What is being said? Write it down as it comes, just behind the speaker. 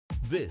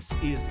This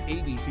is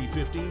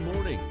ABC15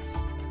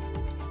 Mornings.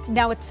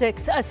 Now at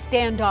 6, a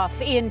standoff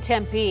in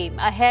Tempe.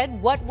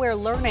 Ahead, what we're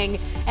learning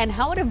and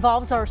how it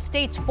involves our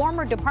state's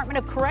former Department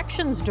of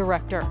Corrections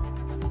director.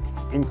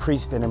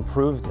 Increased and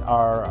improved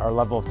our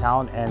level of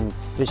talent, and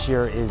this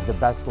year is the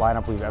best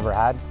lineup we've ever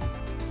had.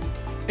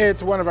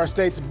 It's one of our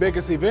state's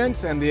biggest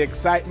events, and the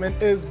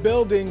excitement is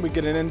building. We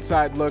get an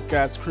inside look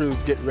as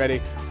crews get ready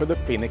for the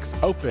Phoenix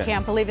Open.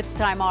 Can't believe it's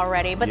time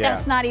already, but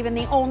that's not even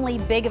the only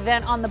big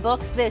event on the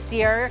books this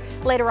year.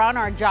 Later on,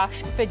 our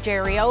Josh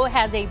Figerio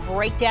has a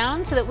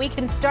breakdown so that we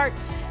can start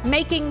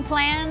making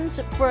plans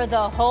for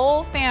the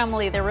whole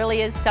family. There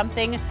really is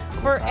something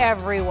for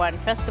everyone.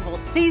 Festival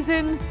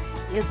season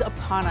is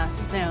upon us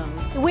soon.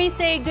 We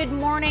say good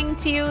morning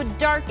to you,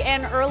 dark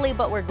and early,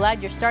 but we're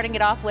glad you're starting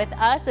it off with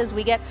us as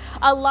we get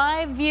a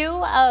live view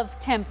of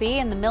Tempe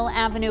and the Mill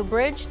Avenue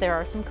Bridge. There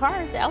are some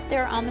cars out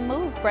there on the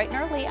move bright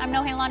and early. I'm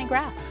Nohelani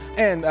Graff.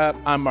 And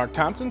I'm Mark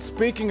Thompson.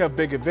 Speaking of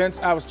big events,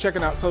 I was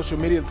checking out social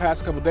media the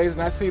past couple days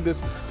and I see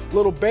this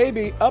little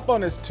baby up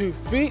on his 2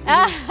 feet.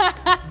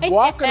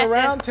 Walking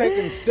around,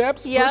 taking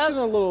steps, pushing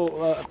a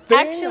little thing.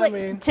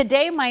 Actually,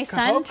 today my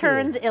son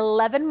turns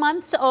 11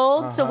 months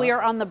old, so we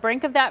are on the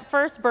brink of that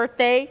first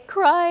birthday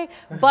cry,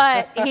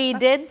 but he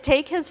did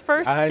take his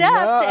first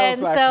steps, and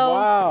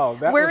so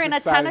we're in a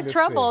ton of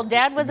trouble.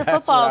 Dad was a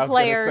football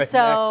player,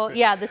 so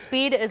yeah, the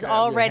speed is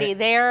already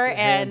there,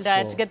 and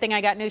it's a good thing I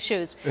got new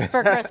shoes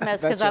for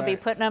Christmas because I'll be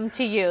putting them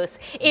to use.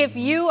 If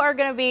you are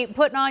going to be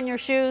putting on your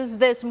shoes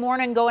this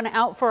morning, going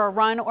out for a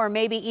run or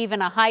maybe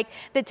even a hike,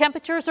 the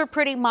temperatures are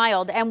pretty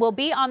mild and will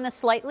be on the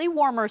slightly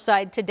warmer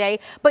side today,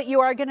 but you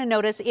are going to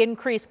notice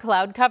increased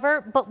cloud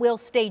cover, but will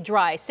stay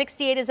dry.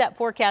 68 is that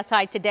forecast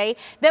high today.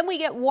 Then we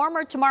get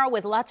warmer tomorrow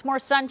with lots more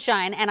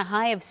sunshine and a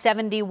high of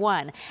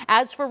 71.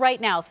 As for right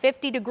now,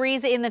 50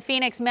 degrees in the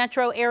Phoenix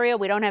metro area.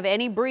 We don't have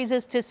any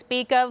breezes to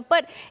speak of,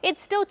 but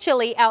it's still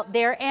chilly out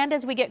there. And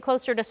as we get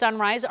closer to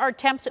sunrise, our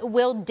temps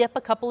will dip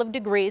a couple of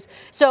degrees.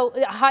 So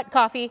hot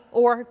coffee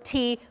or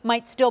tea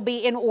might still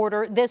be in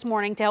order this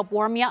morning to help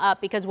warm you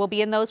up because we'll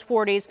be in those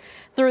 40s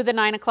through the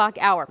 9 o'clock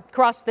hour.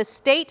 Across the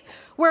state,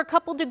 we're a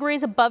couple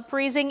degrees above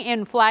freezing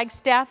in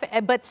Flagstaff,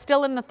 but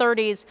still in the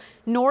 30s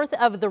north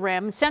of the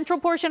rim. Central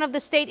portion of the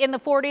state in the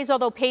 40s,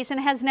 although Payson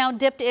has now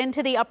dipped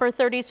into the upper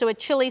 30s, so a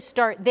chilly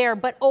start there.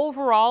 But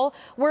overall,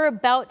 we're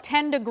about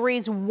 10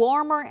 degrees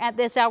warmer at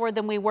this hour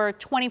than we were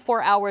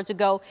 24 hours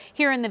ago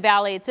here in the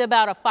valley. It's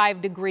about a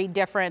 5-degree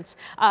difference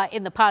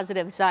in the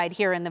positive side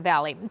here in the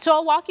valley. So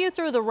I'll walk you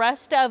through the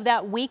rest of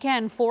that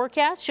weekend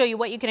forecast, show you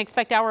what you can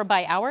expect hour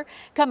by hour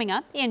coming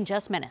up in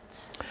just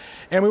minutes.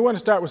 And we want to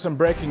start with some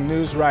breaking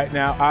news right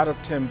now out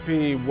of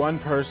Tempe. One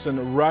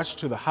person rushed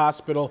to the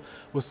hospital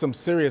with some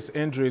serious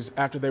injuries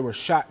after they were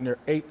shot near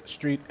 8th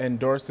Street and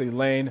Dorsey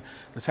Lane.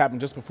 This happened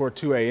just before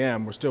 2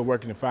 a.m. We're still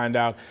working to find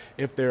out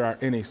if there are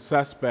any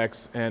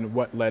suspects and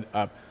what led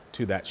up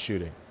to that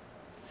shooting.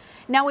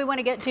 Now we want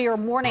to get to your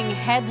morning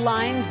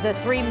headlines. The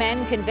 3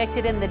 men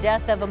convicted in the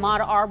death of Ahmaud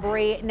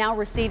Arbery now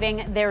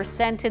receiving their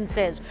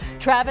sentences.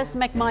 Travis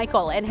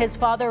McMichael and his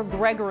father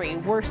Gregory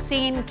were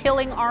seen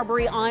killing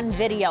Arbery on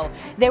video.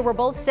 They were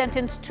both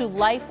sentenced to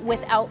life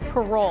without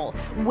parole.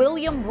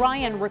 William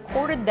Bryan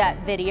recorded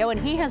that video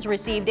and he has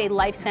received a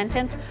life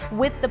sentence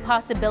with the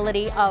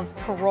possibility of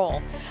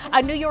parole.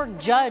 A New York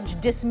judge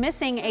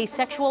dismissing a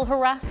sexual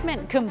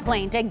harassment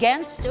complaint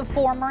against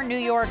former New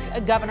York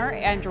Governor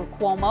Andrew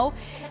Cuomo.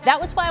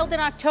 That was filed in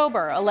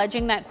October,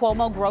 alleging that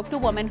Cuomo groped a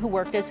woman who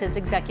worked as his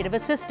executive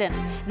assistant.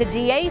 The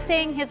DA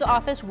saying his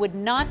office would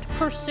not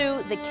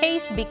pursue the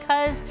case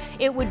because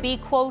it would be,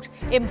 quote,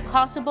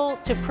 impossible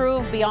to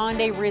prove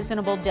beyond a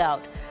reasonable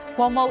doubt.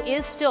 Cuomo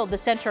is still the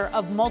center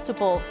of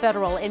multiple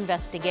federal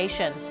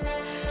investigations.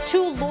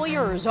 2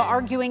 lawyers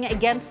arguing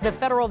against the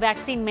federal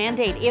vaccine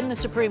mandate in the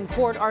Supreme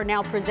Court are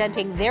now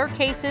presenting their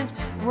cases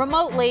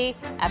remotely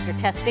after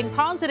testing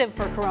positive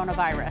for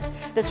coronavirus.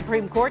 The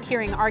Supreme Court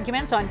hearing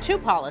arguments on 2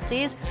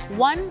 policies,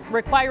 one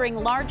requiring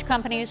large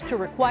companies to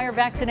require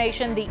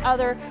vaccination, the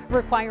other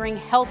requiring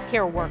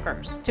healthcare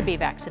workers to be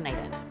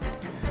vaccinated.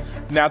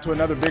 Now to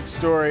another big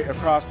story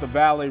across the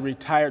valley.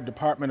 Retired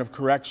Department of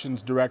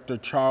Corrections Director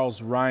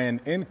Charles Ryan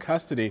in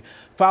custody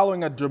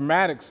following a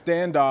dramatic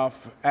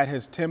standoff at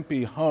his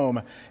Tempe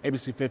home.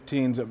 ABC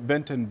 15's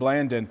Vinton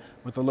Blandon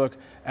with a look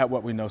at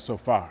what we know so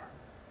far.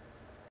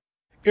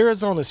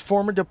 Arizona's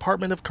former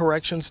Department of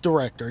Corrections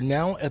Director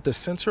now at the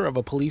center of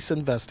a police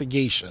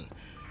investigation.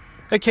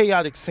 A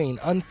chaotic scene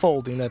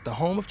unfolding at the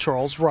home of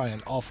Charles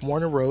Ryan off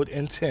Warner Road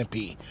in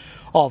Tempe.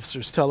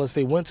 Officers tell us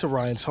they went to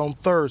Ryan's home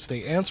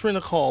Thursday answering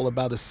a call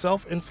about a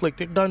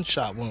self-inflicted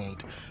gunshot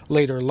wound,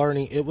 later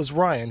learning it was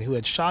Ryan who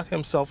had shot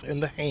himself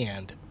in the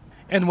hand.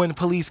 And when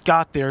police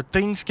got there,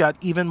 things got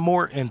even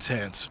more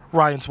intense.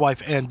 Ryan's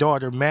wife and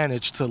daughter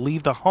managed to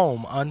leave the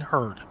home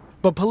unhurt.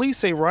 But police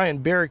say Ryan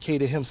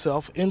barricaded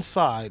himself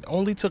inside,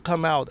 only to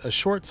come out a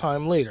short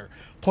time later,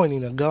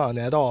 pointing a gun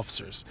at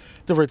officers.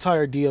 The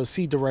retired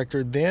DOC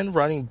director then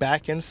running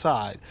back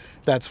inside.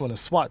 That's when a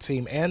SWAT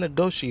team and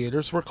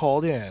negotiators were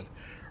called in.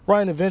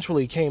 Ryan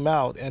eventually came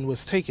out and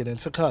was taken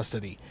into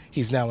custody.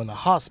 He's now in the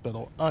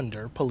hospital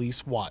under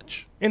police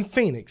watch. In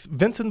Phoenix,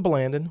 Vincent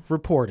Blandon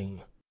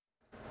reporting.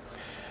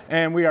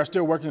 And we are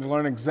still working to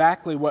learn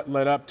exactly what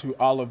led up to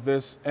all of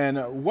this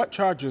and what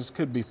charges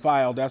could be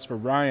filed. As for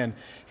Ryan,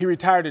 he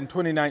retired in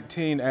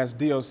 2019 as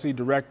DOC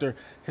director.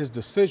 His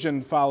decision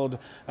followed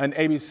an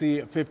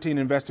ABC15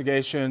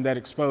 investigation that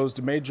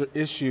exposed major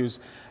issues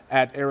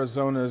at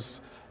Arizona's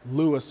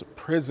Lewis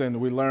prison.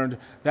 We learned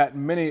that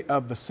many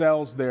of the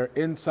cells there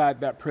inside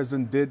that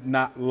prison did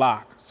not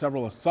lock.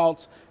 Several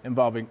assaults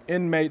involving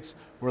inmates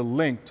were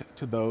linked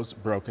to those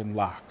broken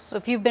locks.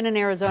 If you've been in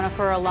Arizona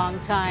for a long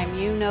time,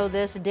 you know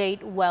this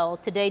date well.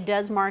 Today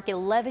does mark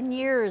 11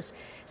 years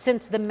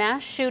since the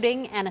mass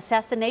shooting and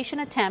assassination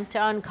attempt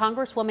on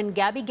Congresswoman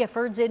Gabby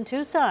Giffords in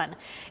Tucson.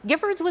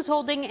 Giffords was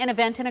holding an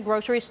event in a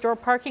grocery store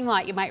parking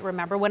lot, you might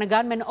remember, when a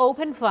gunman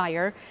opened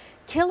fire,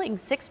 killing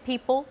 6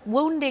 people,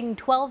 wounding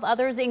 12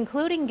 others,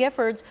 including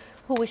Giffords,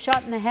 who was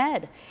shot in the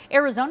head.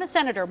 Arizona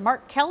Senator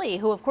Mark Kelly,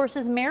 who of course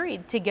is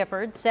married to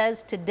Giffords,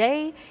 says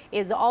today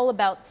is all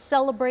about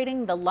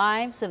celebrating the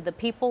lives of the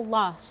people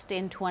lost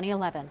in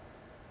 2011.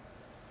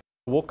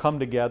 We'll come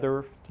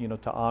together,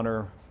 to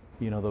honor,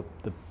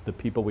 the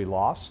people we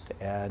lost,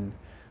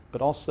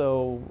 but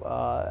also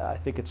I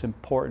think it's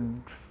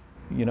important,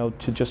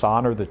 to just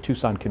honor the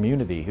Tucson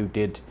community who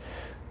did,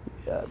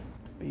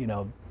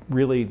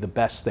 really the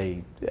best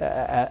they,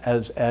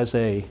 as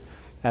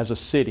a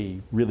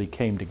city, really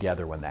came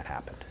together when that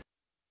happened.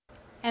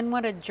 And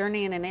what a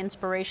journey and an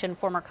inspiration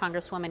former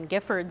Congresswoman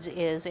Giffords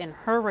is in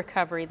her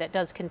recovery that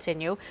does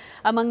continue.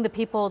 Among the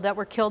people that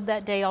were killed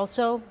that day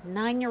also,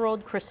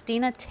 9-year-old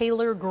Christina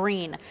Taylor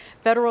Green,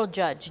 federal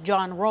judge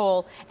John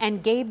Roll,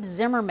 and Gabe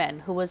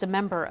Zimmerman, who was a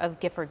member of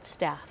Giffords'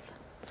 staff.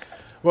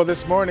 Well,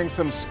 this morning,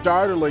 some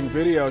startling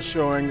video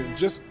showing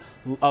just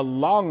a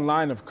long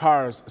line of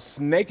cars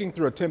snaking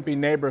through a Tempe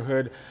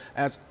neighborhood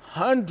as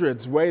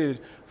hundreds waited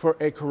for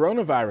a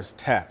coronavirus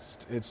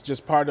test. It's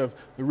just part of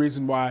the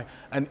reason why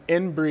an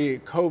Embry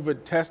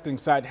COVID testing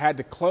site had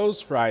to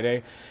close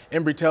Friday.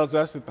 Embry tells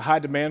us that the high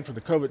demand for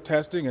the COVID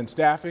testing and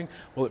staffing,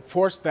 well, it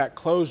forced that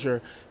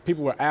closure.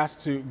 People were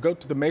asked to go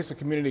to the Mesa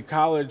Community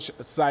College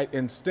site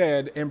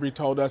instead. Embry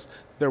told us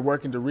that they're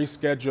working to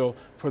reschedule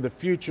for the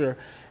future,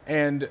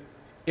 and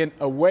in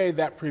a way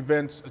that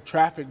prevents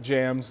traffic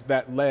jams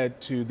that led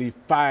to the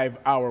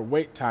 5-hour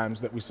wait times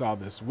that we saw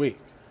this week.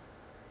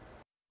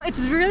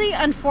 It's really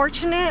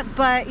unfortunate,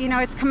 but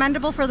it's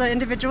commendable for the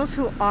individuals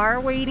who are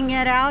waiting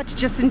it out,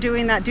 just in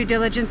doing that due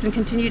diligence and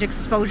continued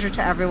exposure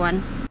to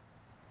everyone.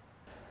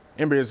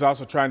 Embry is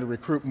also trying to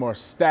recruit more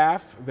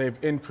staff. They've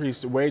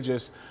increased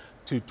wages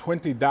to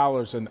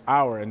 $20 an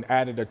hour and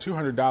added a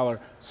 $200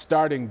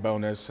 starting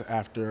bonus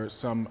after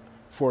some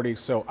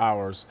 40-so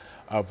hours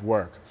of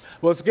work.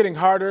 Well, it's getting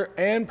harder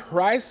and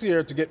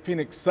pricier to get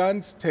Phoenix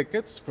Suns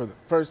tickets. For the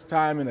first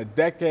time in a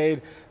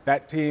decade,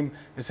 that team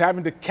is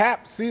having to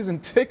cap season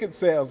ticket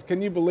sales. Can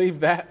you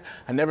believe that?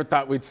 I never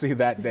thought we'd see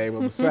that day.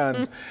 Well, the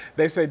Suns,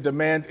 they say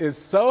demand is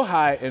so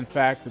high, in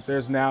fact, that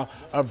there's now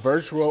a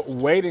virtual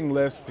waiting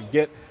list to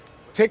get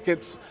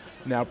tickets.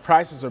 Now,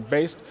 prices are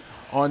based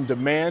on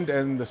demand,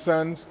 and the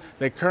Suns,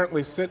 they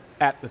currently sit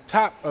at the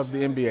top of the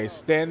NBA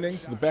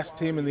standings, the best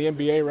team in the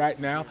NBA right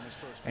now.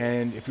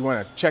 And if you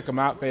want to check them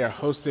out, they are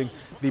hosting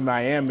the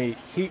Miami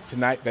Heat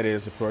tonight. That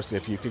is, of course,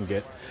 if you can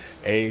get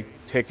a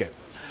ticket.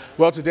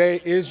 Well, today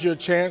is your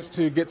chance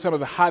to get some of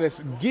the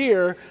hottest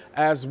gear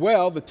as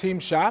well. The team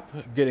shop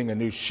getting a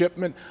new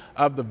shipment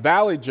of the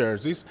Valley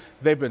jerseys.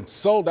 They've been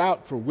sold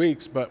out for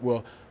weeks, but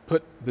we'll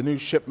put the new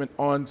shipment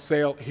on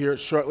sale here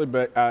shortly.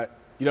 But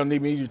you don't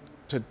need me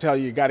to tell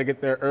you got to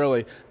get there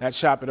early. That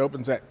shop, it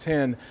opens at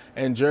 10,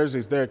 and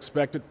jerseys, they're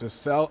expected to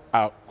sell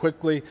out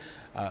quickly.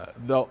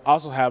 They'll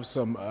also have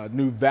some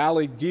new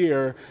Valley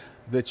gear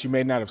that you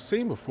may not have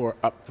seen before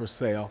up for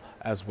sale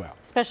as well.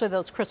 Especially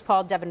those Chris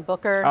Paul, Devin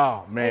Booker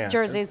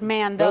jerseys.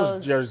 Man,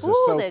 those jerseys are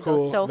so they cool.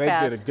 Go so they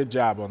fast. did a good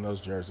job on those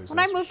jerseys. When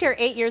I moved here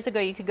 8 years ago,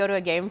 you could go to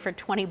a game for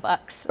 $20.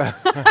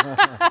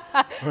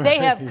 They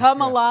have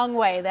come a long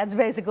way. That's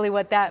basically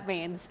what that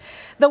means.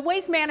 The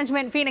Waste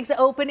Management Phoenix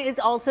Open is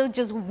also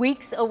just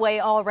weeks away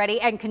already,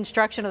 and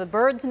construction of the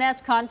Bird's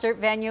Nest concert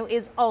venue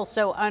is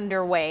also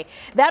underway.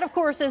 That, of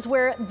course, is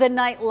where the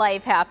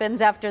nightlife happens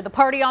after the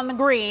party on the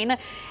green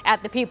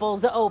at the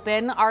People's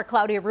Open. Our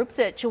Claudia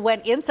Rupsich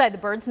went inside the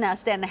Bird's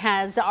Nest and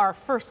has our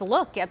first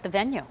look at the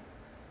venue.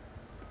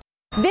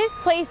 This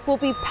place will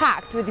be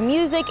packed with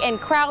music and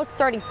crowds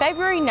starting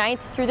February 9th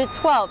through the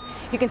 12th.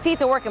 You can see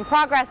it's a work in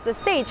progress. The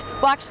stage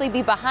will actually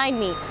be behind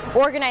me.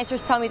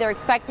 Organizers tell me they're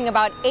expecting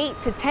about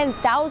 8,000 to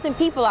 10,000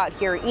 people out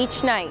here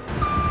each night.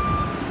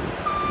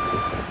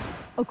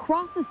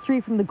 Across the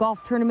street from the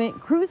golf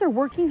tournament, crews are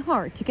working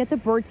hard to get the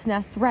Bird's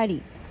Nest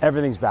ready.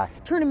 Everything's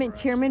back. Tournament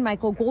chairman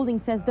Michael Golding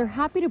says they're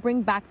happy to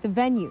bring back the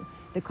venue.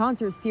 The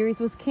concert series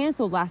was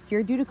canceled last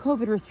year due to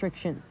COVID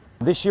restrictions.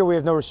 This year we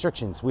have no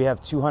restrictions. We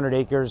have 200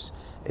 acres.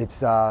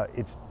 It's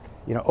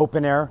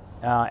open air.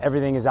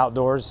 Everything is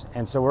outdoors,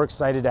 and so we're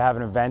excited to have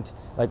an event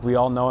like we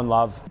all know and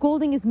love.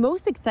 Golding is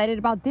most excited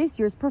about this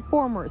year's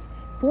performers.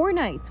 4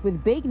 nights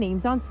with big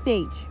names on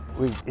stage.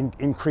 We've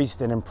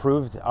increased and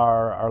improved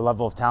our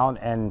level of talent,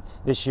 and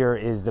this year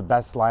is the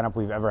best lineup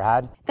we've ever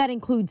had. That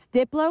includes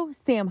Diplo,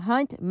 Sam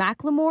Hunt,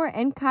 Macklemore,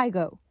 and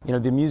Kygo.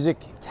 The music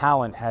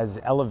talent has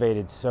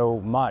elevated so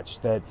much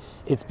that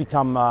it's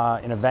become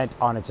an event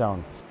on its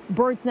own.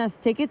 Bird's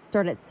Nest tickets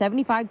start at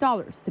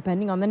 $75,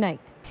 depending on the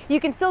night. You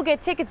can still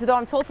get tickets, though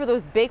I'm told for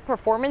those big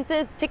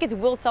performances, tickets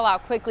will sell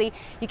out quickly.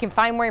 You can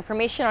find more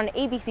information on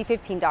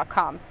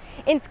ABC15.com.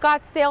 In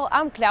Scottsdale,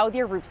 I'm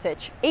Claudia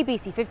Rupsich,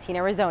 ABC15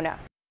 Arizona.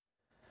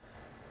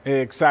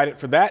 Excited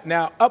for that.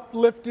 Now,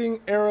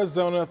 uplifting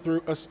Arizona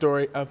through a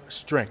story of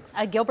strength.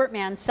 A Gilbert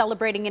man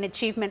celebrating an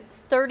achievement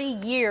 30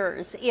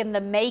 years in the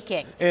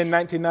making. In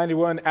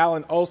 1991,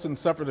 Alan Olson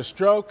suffered a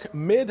stroke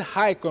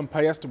mid-hike on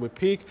Piestewa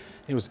Peak.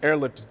 He was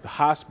airlifted to the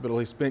hospital.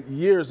 He spent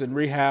years in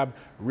rehab,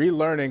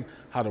 relearning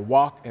how to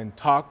walk and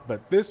talk.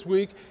 But this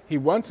week, he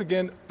once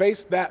again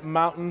faced that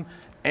mountain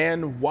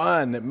and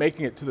won,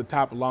 making it to the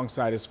top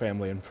alongside his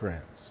family and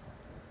friends.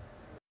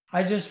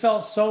 I just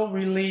felt so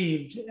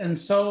relieved and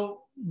so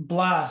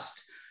blessed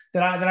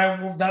that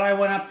I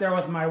went up there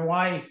with my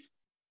wife,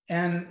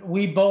 and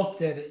we both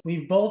did it.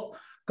 We've both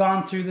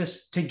gone through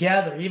this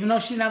together. Even though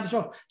she didn't have the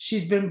stroke,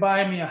 she's been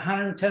by me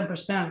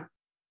 110%.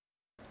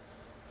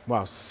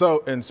 Wow, so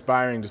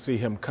inspiring to see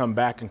him come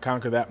back and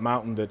conquer that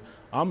mountain that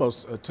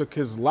almost took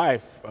his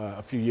life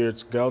a few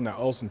years ago. Now,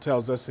 Olson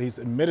tells us he's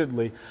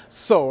admittedly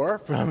sore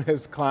from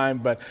his climb,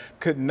 but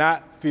could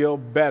not feel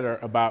better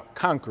about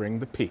conquering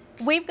the peak.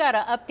 We've got to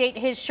update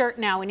his shirt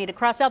now. We need to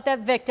cross out that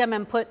victim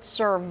and put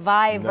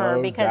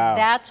survivor, because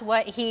that's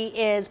what he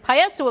is.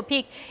 Piestewa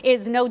Peak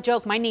is no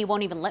joke. My knee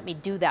won't even let me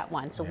do that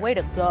one, so way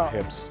to go.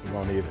 Hips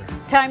won't either.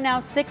 Time now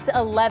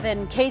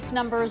 6:11. Case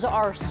numbers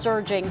are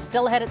surging.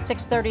 Still ahead at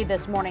 6:30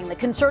 this morning. The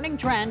concerning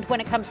trend when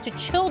it comes to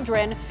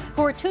children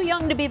who are too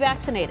young to be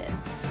vaccinated.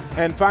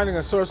 And finding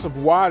a source of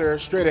water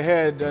straight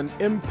ahead, an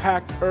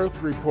Impact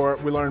Earth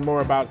report. We learn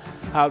more about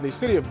how the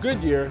city of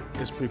Goodyear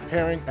is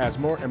preparing as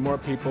more and more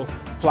people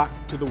flock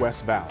to the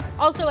West Valley.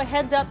 Also, a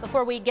heads up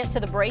before we get to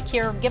the break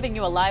here, giving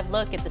you a live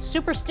look at the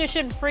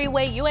Superstition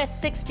Freeway US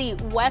 60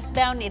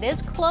 westbound. It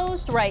is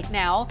closed right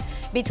now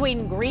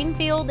between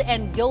Greenfield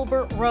and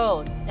Gilbert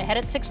Road. Ahead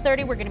at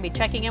 6:30, we're going to be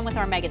checking in with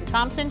our Megan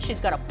Thompson.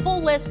 She's got a full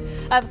list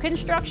of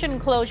construction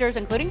closures,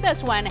 including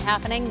this one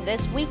happening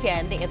this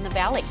weekend in the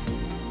valley.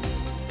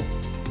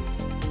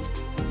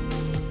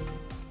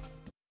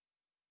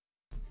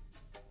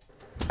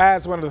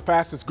 As one of the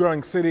fastest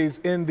growing cities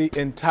in the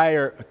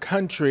entire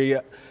country,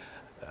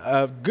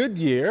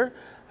 Goodyear,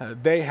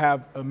 they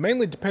have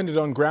mainly depended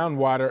on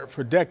groundwater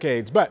for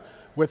decades. But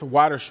with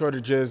water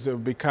shortages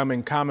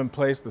becoming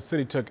commonplace, the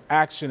city took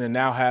action and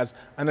now has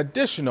an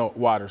additional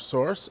water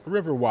source,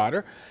 river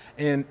water.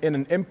 In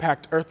an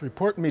Impact Earth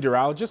report,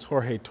 meteorologist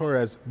Jorge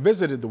Torres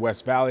visited the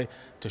West Valley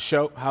to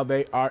show how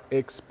they are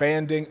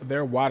expanding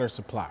their water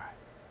supply.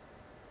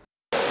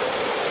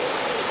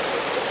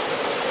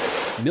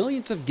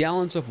 Millions of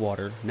gallons of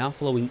water now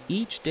flowing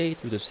each day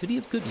through the city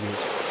of Goodyear's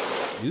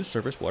new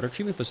surface water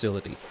treatment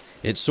facility.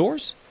 Its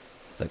source?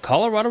 The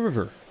Colorado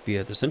River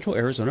via the Central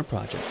Arizona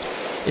Project.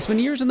 It's been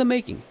years in the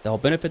making that will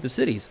benefit the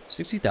city's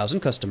 60,000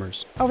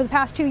 customers. Over the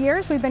past 2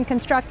 years, we've been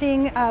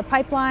constructing a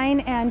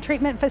pipeline and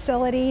treatment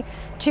facility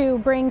to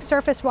bring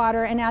surface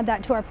water and add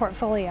that to our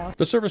portfolio.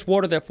 The surface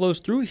water that flows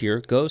through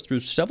here goes through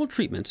several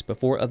treatments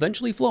before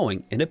eventually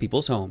flowing into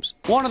people's homes.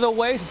 One of the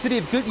ways the city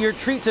of Goodyear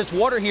treats its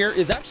water here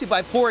is actually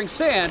by pouring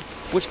sand,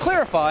 which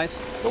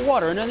clarifies the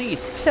water underneath.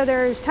 So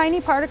there's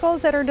tiny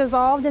particles that are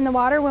dissolved in the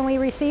water when we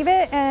receive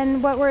it,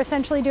 and what we're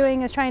essentially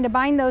doing is trying to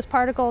bind those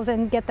particles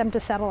and get them to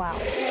settle out.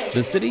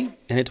 The city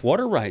and its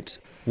water rights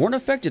weren't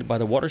affected by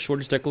the water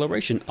shortage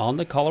declaration on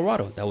the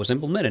Colorado that was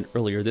implemented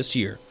earlier this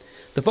year.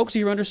 The folks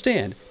here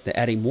understand that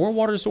adding more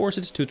water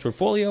sources to its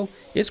portfolio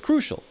is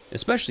crucial,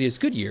 especially as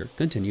Goodyear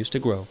continues to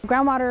grow.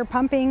 Groundwater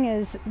pumping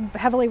is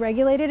heavily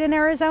regulated in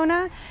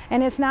Arizona,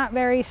 and it's not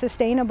very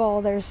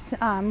sustainable.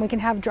 We can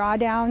have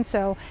drawdown,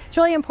 so it's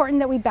really important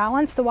that we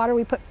balance the water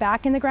we put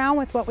back in the ground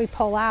with what we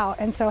pull out.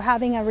 And so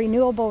having a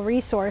renewable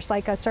resource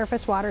like a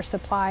surface water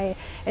supply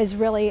is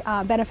really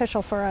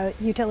beneficial for a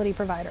utility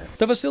provider.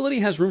 The facility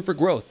has room for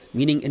growth,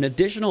 meaning an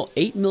additional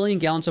 8 million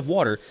gallons of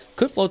water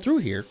could flow through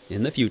here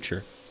in the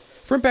future.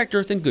 For Impact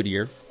Earth in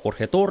Goodyear,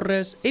 Jorge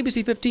Torres,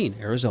 ABC15,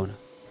 Arizona.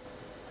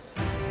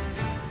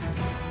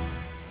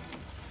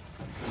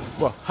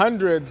 Well,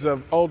 hundreds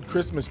of old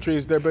Christmas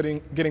trees, they're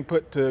getting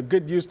put to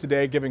good use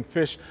today, giving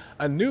fish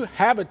a new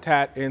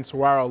habitat in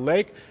Saguaro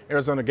Lake.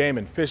 Arizona Game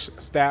and Fish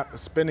staff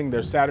spending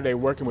their Saturday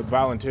working with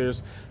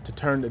volunteers to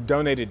turn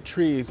donated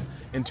trees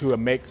into a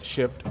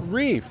makeshift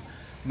reef.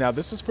 Now,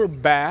 this is for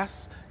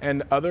bass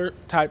and other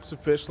types of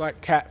fish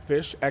like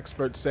catfish.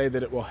 Experts say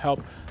that it will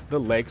help the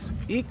lake's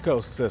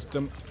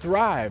ecosystem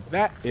thrive.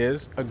 That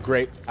is a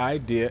great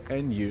idea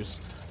and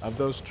use of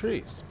those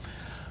trees.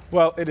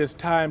 Well, it is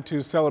time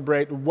to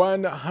celebrate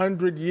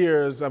 100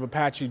 years of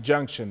Apache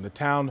Junction. The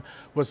town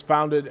was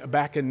founded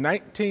back in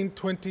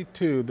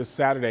 1922 this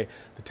Saturday.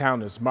 The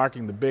town is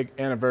marking the big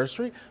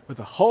anniversary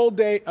with a whole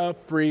day of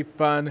free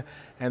fun,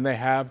 and they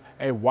have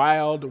a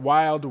Wild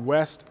Wild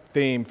West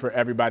theme for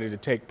everybody to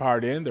take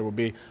part in. There will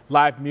be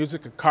live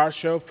music, a car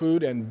show,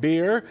 food and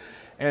beer.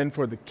 And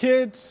for the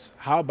kids,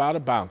 how about a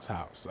bounce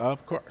house?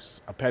 Of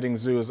course. A petting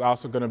zoo is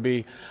also going to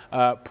be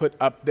put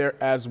up there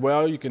as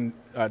well. You can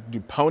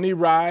do pony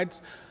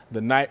rides. The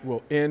night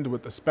will end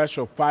with a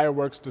special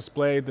fireworks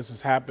display. This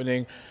is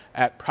happening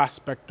at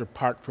Prospector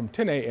Park from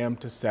 10 a.m.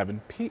 to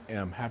 7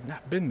 p.m. Have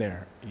not been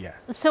there yet.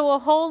 So a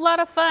whole lot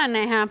of fun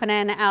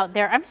happening out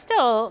there. I'm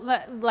still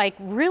like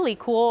really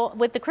cool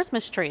with the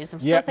Christmas trees. I'm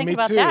still thinking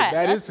about that.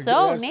 That's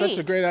such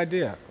a great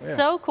idea. Yeah.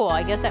 So cool.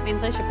 I guess that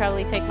means I should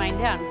probably take mine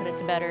down and put it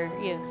to better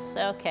use.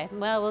 Okay,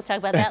 well, we'll talk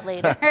about that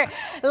later.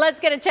 Let's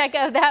get a check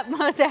of that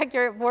most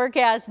accurate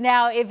forecast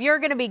now. If you're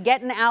going to be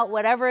getting out,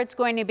 whatever it's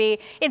going to be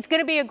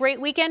a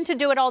great weekend to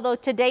do it, although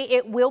today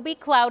it will be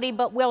cloudy,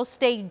 but will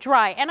stay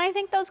dry. And I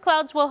think those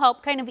clouds will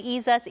help kind of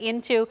ease us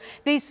into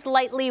these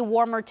slightly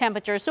warmer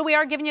temperatures. So we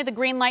are giving you the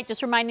green light,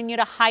 just reminding you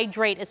to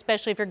hydrate,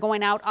 especially if you're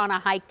going out on a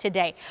hike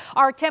today.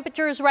 Our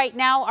temperatures right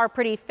now are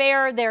pretty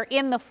fair. They're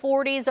in the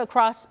 40s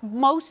across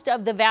most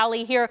of the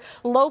valley here.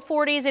 Low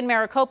 40s in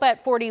Maricopa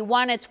at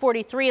 41. It's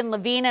 43 in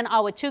Levine and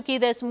Ahwatukee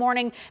this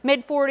morning.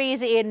 Mid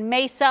 40s in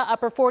Mesa,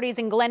 upper 40s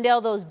in Glendale,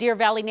 those Deer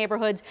Valley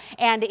neighborhoods,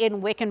 and in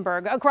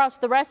Wickenburg. Across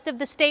the rest of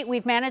the state,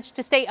 we've managed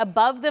to stay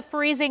above the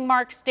freezing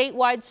mark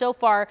statewide so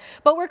far,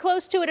 but we're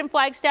close to it in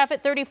Flagstaff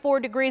at 34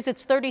 degrees.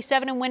 It's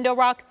 37 in Window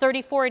Rock,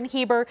 34 in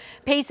Heber.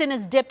 Payson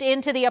has dipped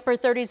into the upper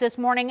 30s this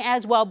morning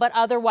as well, but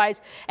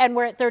otherwise, and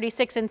we're at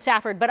 36 in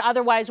Safford, but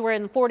otherwise we're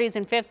in the 40s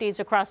and 50s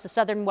across the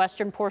southern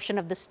western portion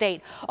of the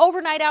state.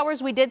 Overnight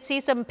hours, we did see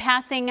some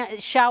passing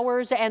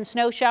showers and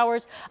snow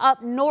showers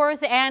up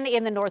north and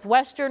in the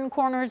northwestern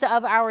corners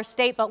of our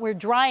state, but we're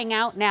drying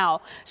out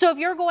now. So if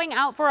you're going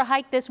out for a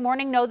hike this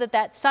morning, know that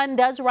that sun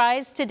does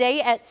rise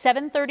today at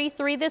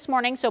 7:33 this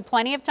morning, so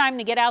plenty of time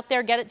to get out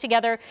there, get it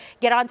together,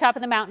 get on top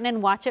of the mountain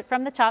and watch it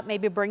from the top.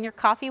 Maybe bring your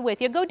coffee with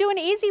you. Go do an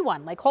easy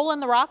one like Hole in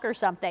the Rock or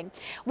something.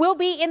 We'll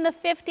be in the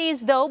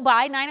 50s though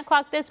by 9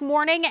 o'clock this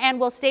morning, and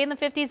we'll stay in the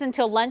 50s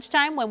until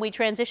lunchtime when we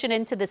transition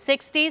into the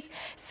 60s.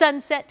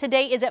 Sunset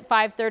today is at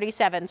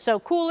 5:37, so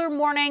cooler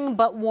morning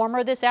but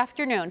warmer this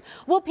afternoon.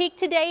 We'll peak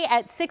today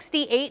at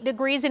 68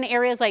 degrees in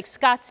areas like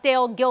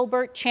Scottsdale,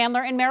 Gilbert,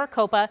 Chandler, and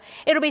Maricopa.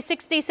 It'll be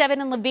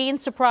 67 in Levine,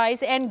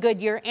 Surprise, and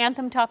Goodyear.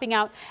 Anthem topping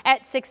out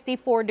at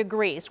 64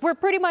 degrees. We're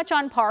pretty much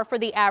on par for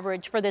the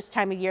average for this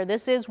time of year.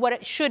 This is what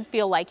it should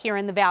feel like here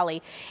in the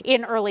valley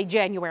in early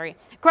January.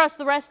 Across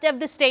the rest of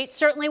the state,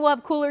 certainly we'll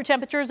have cooler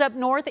temperatures up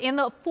north in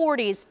the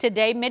 40s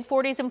today, mid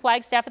 40s in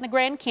Flagstaff and the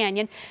Grand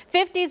Canyon.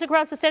 50s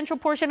across the central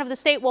portion of the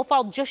state. Will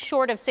fall just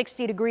short of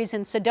 60 degrees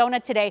in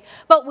Sedona today,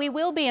 but we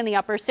will be in the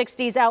upper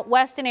 60s out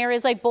west in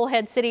areas like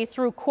Bullhead City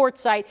through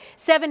Quartzsite,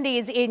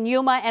 70s in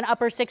Yuma, and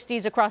upper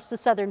 60s across the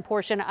southern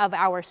portion of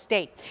our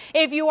state.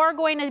 If you are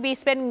going to be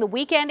spending the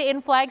weekend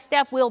in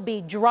Flagstaff, we'll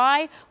be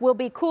dry, we'll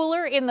be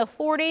cooler in the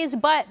 40s,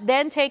 but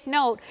then take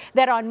note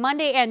that on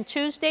Monday and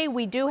Tuesday,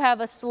 we do have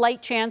a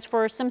slight chance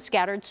for some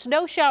scattered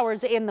snow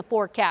showers in the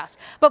forecast.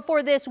 But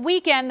for this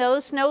weekend,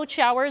 those snow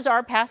showers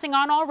are passing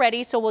on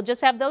already, so we'll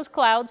just have those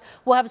clouds.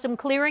 We'll have some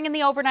clearing in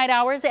the overnight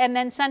hours, and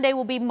then Sunday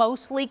will be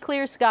mostly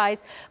clear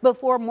skies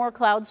before more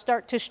clouds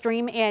start to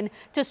stream in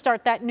to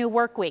start that new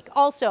work week.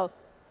 Also,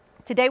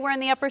 today we're in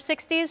the upper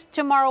 60s.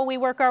 Tomorrow we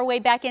work our way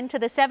back into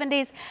the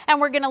 70s,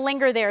 and we're going to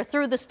linger there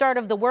through the start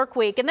of the work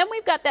week. And then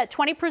we've got that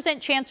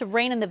 20% chance of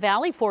rain in the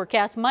valley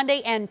forecast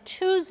Monday and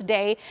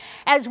Tuesday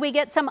as we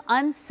get some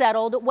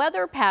unsettled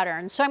weather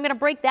patterns. So I'm going to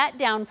break that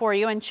down for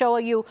you and show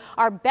you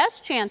our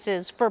best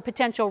chances for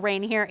potential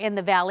rain here in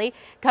the valley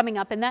coming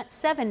up in that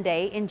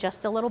 7-day in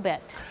just a little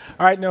bit.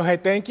 All right, no, hey,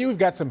 thank you. We've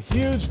got some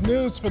huge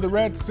news for the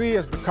Red Sea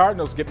as the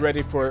Cardinals get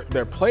ready for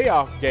their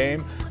playoff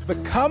game. The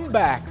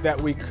comeback that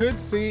we could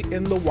see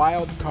in the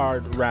wild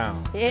card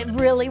round. It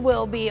really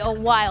will be a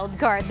wild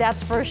card,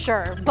 that's for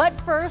sure. But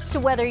first,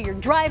 whether you're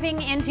diving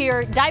into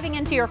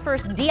your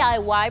first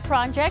DIY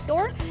project,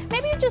 or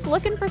maybe you're just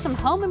looking for some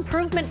home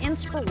improvement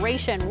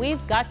inspiration,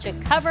 we've got you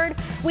covered.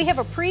 We have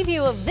a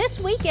preview of this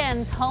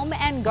weekend's Home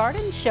and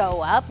Garden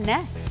Show up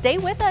next. Stay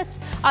with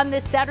us on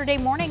this Saturday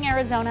morning,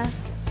 Arizona.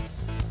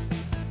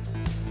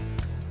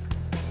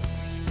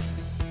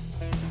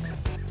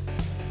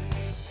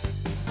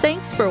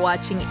 Thanks for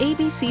watching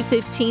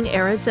ABC15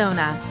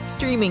 Arizona,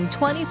 streaming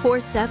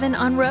 24/7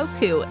 on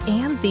Roku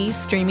and these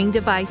streaming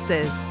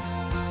devices.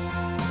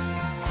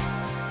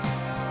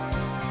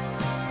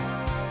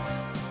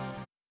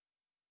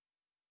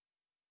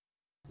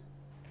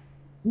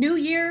 New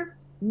year,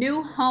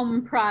 new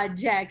home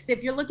projects.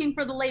 If you're looking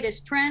for the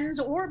latest trends,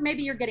 or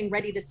maybe you're getting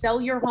ready to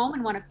sell your home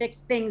and want to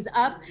fix things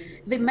up,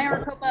 the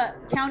Maricopa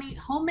County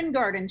Home and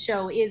Garden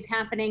Show is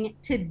happening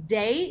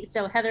today.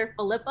 So Heather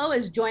Filippo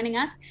is joining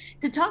us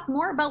to talk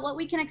more about what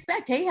we can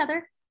expect. Hey,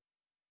 Heather.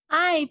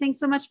 Hi, thanks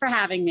so much for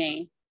having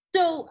me.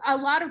 So a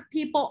lot of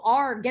people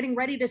are getting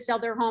ready to sell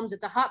their homes.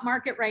 It's a hot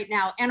market right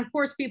now. And of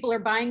course, people are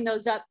buying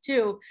those up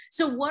too.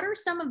 So what are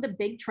some of the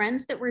big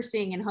trends that we're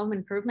seeing in home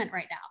improvement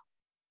right now?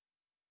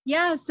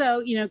 Yeah,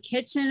 so,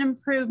 kitchen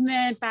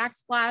improvement,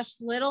 backsplash,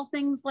 little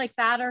things like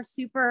that are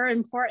super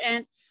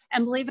important.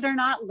 And believe it or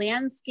not,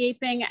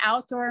 landscaping,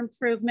 outdoor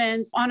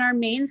improvements. On our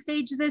main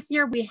stage this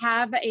year, we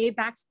have a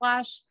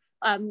backsplash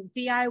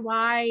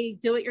DIY,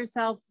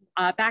 do-it-yourself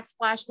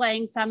backsplash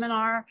laying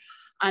seminar.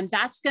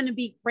 That's going to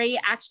be great.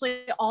 Actually,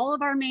 all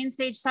of our main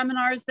stage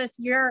seminars this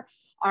year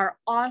are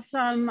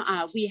awesome.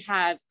 We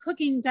have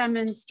cooking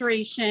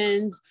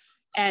demonstrations,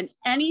 and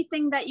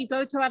anything that you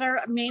go to at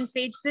our main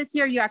stage this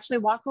year, you actually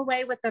walk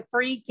away with a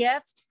free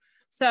gift.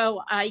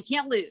 So you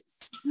can't lose.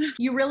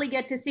 You really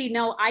get to see,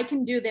 no, I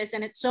can do this.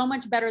 And it's so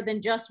much better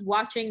than just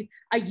watching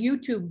a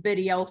YouTube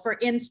video for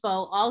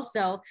inspo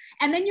also.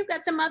 And then you've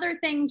got some other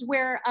things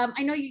where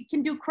I know you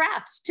can do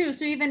crafts too.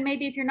 So even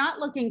maybe if you're not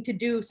looking to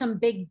do some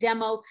big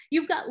demo,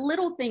 you've got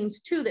little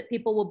things too that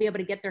people will be able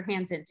to get their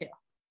hands into.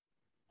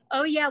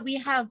 Oh yeah, we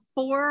have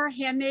 4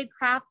 handmade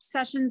craft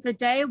sessions a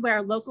day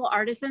where local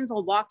artisans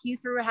will walk you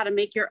through how to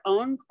make your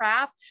own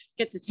craft,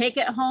 get to take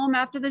it home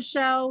after the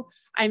show.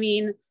 I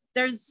mean,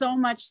 there's so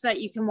much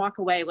that you can walk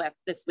away with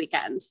this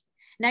weekend.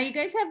 Now, you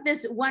guys have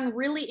this one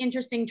really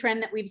interesting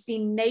trend that we've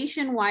seen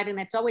nationwide, and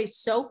it's always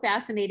so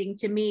fascinating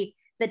to me,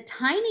 the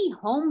tiny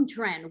home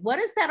trend. What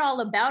is that all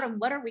about, and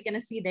what are we going to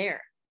see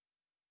there?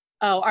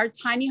 Oh, our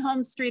tiny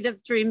home Street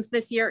of Dreams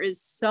this year is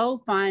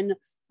so fun.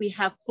 We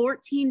have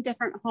 14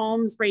 different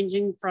homes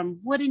ranging from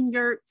wooden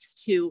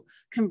yurts to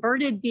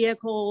converted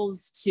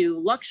vehicles to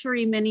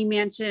luxury mini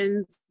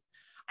mansions.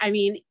 I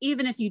mean,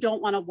 even if you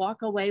don't want to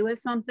walk away with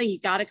something, you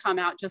got to come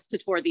out just to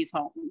tour these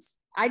homes.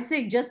 I'd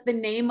say just the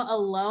name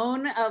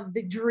alone of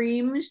the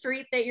dream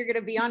street that you're going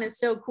to be on is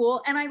so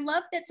cool. And I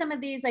love that some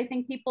of these, I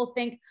think people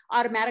think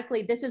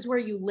automatically this is where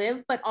you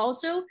live, but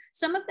also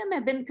some of them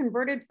have been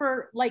converted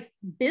for like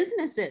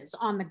businesses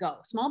on the go,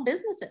 small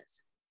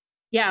businesses.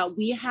 Yeah,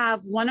 we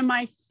have one of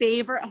my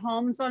favorite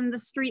homes on the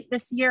street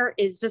this year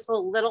is just a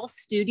little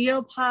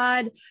studio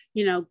pod,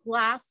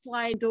 glass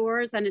slide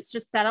doors, and it's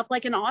just set up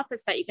like an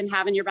office that you can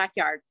have in your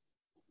backyard.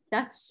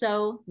 That's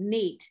so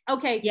neat.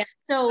 Okay, yeah.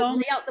 So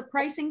lay out the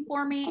pricing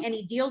for me,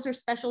 any deals or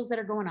specials that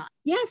are going on.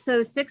 Yeah, so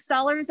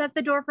 $6 at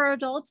the door for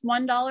adults,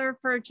 $1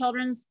 for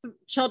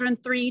children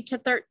 3 to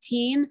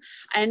 13.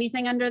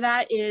 Anything under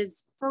that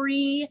is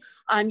free.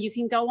 You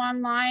can go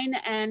online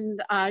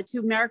and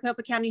to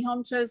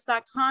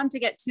maricopacountyhomeshows.com to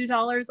get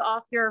 $2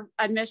 off your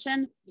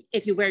admission.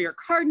 If you wear your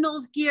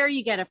Cardinals gear,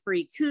 you get a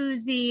free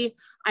koozie.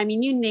 I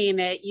mean, you name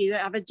it. You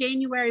have a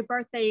January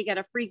birthday, you get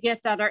a free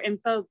gift at our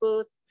info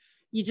booth.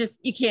 You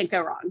can't go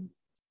wrong.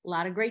 A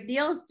lot of great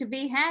deals to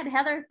be had.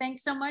 Heather,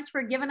 thanks so much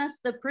for giving us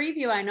the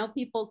preview. I know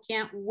people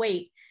can't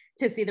wait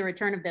to see the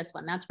return of this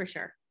one. That's for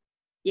sure.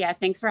 Yeah,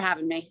 thanks for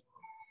having me.